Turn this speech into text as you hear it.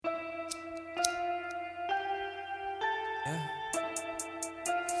Yeah.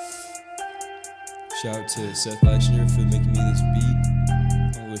 Shout out to Seth Leishcner for making me this beat,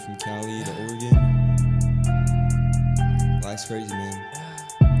 all the way from Cali to Oregon. Life's crazy, man.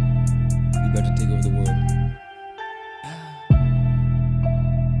 We about to take over the world.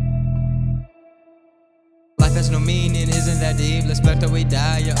 Life has no meaning, isn't that deep? Let's back till we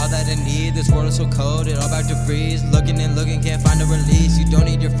die, you're all that I need. This world is so cold, it all about to freeze. Looking and looking, can't find a release. You don't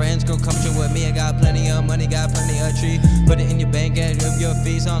need your friends, girl, come chill with me. I got plenty of money, got plenty of tree. Put it in your bank, get rid of your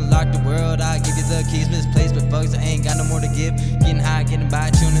fees. Unlock the world, I give you the keys. Misplaced, but fucks, I ain't got no more to give. Getting high, getting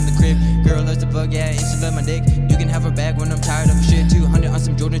by, chilling in the crib. Girl loves the fuck, yeah, and she love my dick. You can have her back when I'm tired of her shit. 200 on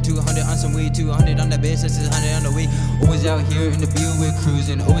some Jordan, 200 on some weed, 200 on that bitch, that's 600 on the weed. Always out here in the Buick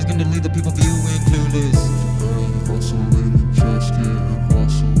cruising, always gonna leave the people viewing clueless. Hustle in the casket and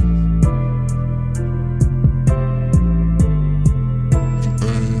hustle. You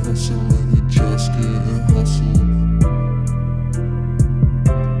ain't hustling, you just getting hustle.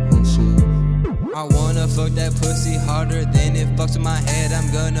 Hustle. I wanna fuck that pussy harder than it fucks with my head. I'm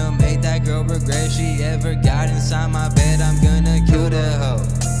gonna make that girl regret she ever got inside my bed. I'm gonna kill that hoe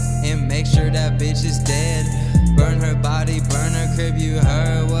and make sure that bitch is dead. Burn her body, burn her crib, you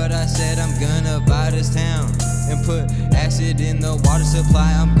heard what I said. I'm gonna buy this town and put acid in the water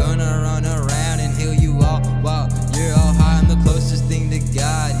supply. I'm gonna run around and heal you all while you're all high. I'm the closest thing to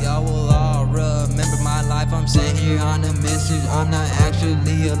God, y'all will all remember my life. I'm sitting here on a mission, I'm not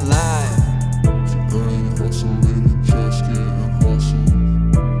actually alive. You ain't hustling, you just getting hustle.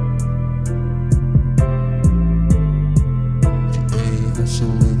 You ain't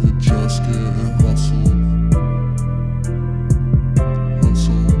hustling, you just getting hustle.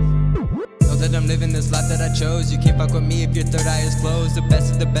 I'm living this life that I chose. You can't fuck with me if your third eye is closed. The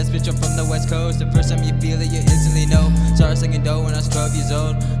best of the best, bitch, I'm from the West Coast. The first time you feel it, you instantly know. Started slinging dough when I was 12 years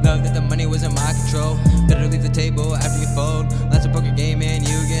old. Love that the money was in my control. Better leave the table after you fold. That's a poker game, man,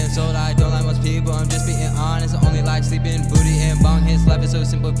 you getting sold. I don't like most people, I'm just being honest. The only life, sleeping, booty, and bong hits. Life is so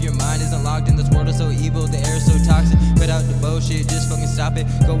simple if your mind isn't locked in. This world is so evil, the air is so toxic. Cut out the bullshit, just fucking stop it.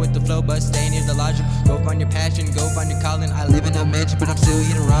 Go with the flow, but stay near the logic. Go find your passion, go find your calling. I live in a mansion, but I'm still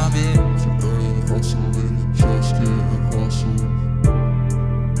eating ramen. Hustling, you just getting hustle.